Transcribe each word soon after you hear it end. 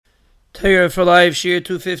Torah4life, Shiur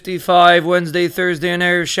 255, Wednesday, Thursday, and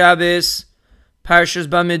Erev Shabbos, Parshas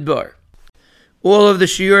Bamidbar. All of the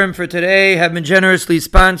Shiurim for today have been generously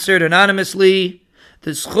sponsored anonymously.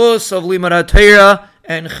 The Schus of Limud Torah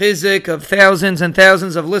and Chizik of thousands and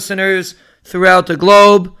thousands of listeners throughout the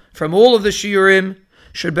globe from all of the Shiurim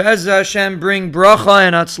should Be'ez Hashem bring bracha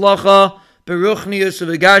and atzlacha, beruchnius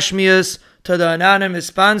uvegashmius to the anonymous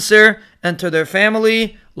sponsor and to their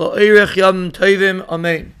family. La'irech yam tovim,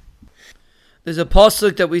 amen. There's a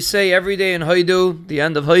pasuk that we say every day in Haidu, the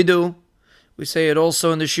end of Haidu. We say it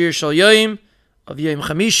also in the Shir Shal Yom of Yom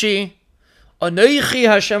Chamishi. Anoichi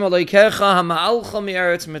Hashem Elokecha hama'alcha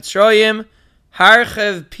mi'eretz Mitzrayim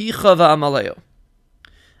harchev picha va'amaleo.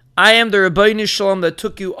 I am the Rabbeinu Shalom that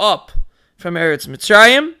took you up from Eretz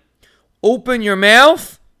Mitzrayim. Open your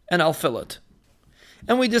mouth and I'll fill it.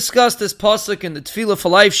 And we discussed this pasuk in the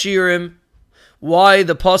Torah4life Shiurim. Why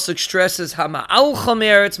the pasuk stresses hama'alcha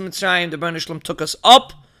mi'eretz Mitzrayim. The Rabbeinu Shalom took us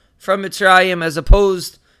up from Mitzrayim as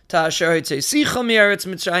opposed to asher hitzesicha mi'eretz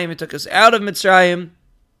Mitzrayim. He took us out of Mitzrayim.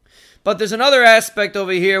 But there's another aspect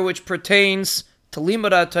over here which pertains to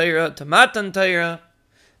Limud Torah, to Matan Torah,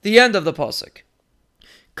 the end of the pasuk.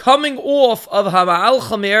 Coming off of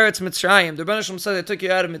hama'alcha mi'eretz Mitzrayim, the Rabbeinu Shalom says, I took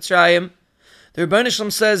you out of Mitzrayim. The Rabbeinu Shalom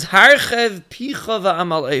says, harchev picha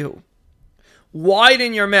va'amalehu.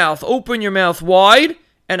 Widen your mouth, open your mouth wide,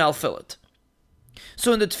 and I'll fill it.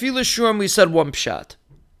 So in the Tefillah Shurim we said one pshat.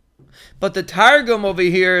 But the Targum over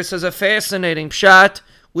here says a fascinating pshat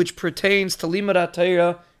which pertains to Limud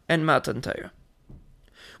Torah and Matan Torah.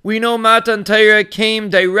 We know Matan Torah came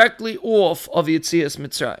directly off of Yetzias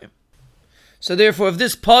Mitzrayim. So therefore, if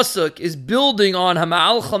this pasuk is building on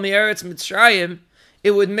hama'alcha mi'eretz Mitzrayim,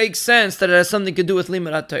 it would make sense that it has something to do with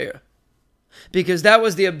Limud Torah, because that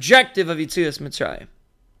was the objective of Yetzias Mitzrayim.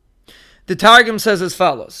 The Targum says as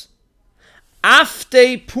follows: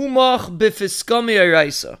 Afte pumach befiskami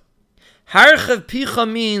araisa. Harchev picha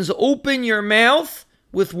means open your mouth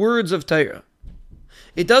with words of Torah.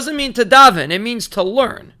 It doesn't mean to daven, it means to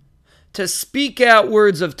learn, to speak out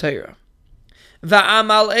words of Torah.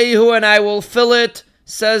 Va'amalehu, and I will fill it,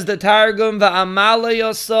 says the Targum,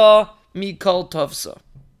 va'amaleyasa mikol tovsa.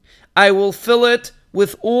 I will fill it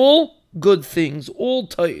with all good things, all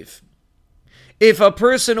taiv. If a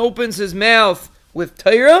person opens his mouth with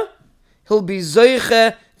Torah, he'll be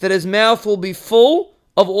zeiche that his mouth will be full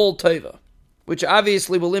of all taiva, which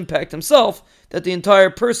obviously will impact himself, that the entire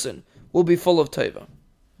person will be full of taiva.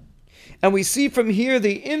 And we see from here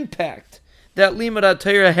the impact that Limud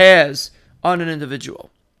Torah has on an individual.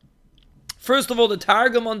 First of all, the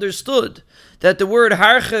Targum understood that the word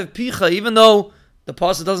harchev picha, even though the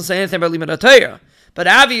pasuk doesn't say anything about Limud Torah, but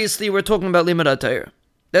obviously we're talking about Limud Torah.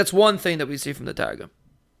 That's one thing that we see from the Targum.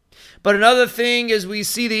 But another thing is we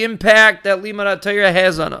see the impact that Limud Torah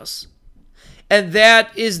has on us. And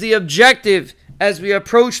that is the objective as we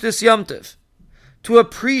approach this Yom Tov, to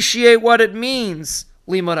appreciate what it means,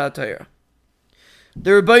 Limud Torah.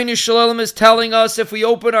 The Rabbeinu Shalom is telling us if we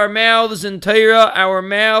open our mouths in Torah, our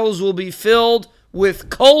mouths will be filled with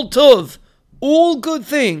kol tov. All good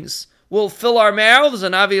things will fill our mouths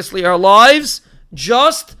and obviously our lives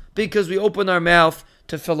just because we open our mouth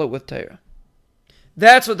to fill it with Torah.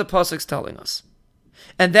 That's what the pasuk's telling us.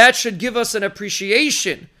 And that should give us an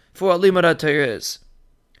appreciation for what Limud Torah is.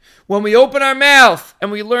 When we open our mouth and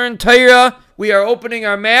we learn Torah, we are opening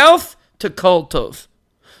our mouth to kol tov,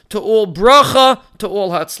 to all bracha, to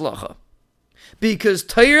all hatzlacha. Because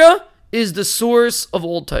Torah is the source of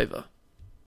all taiva.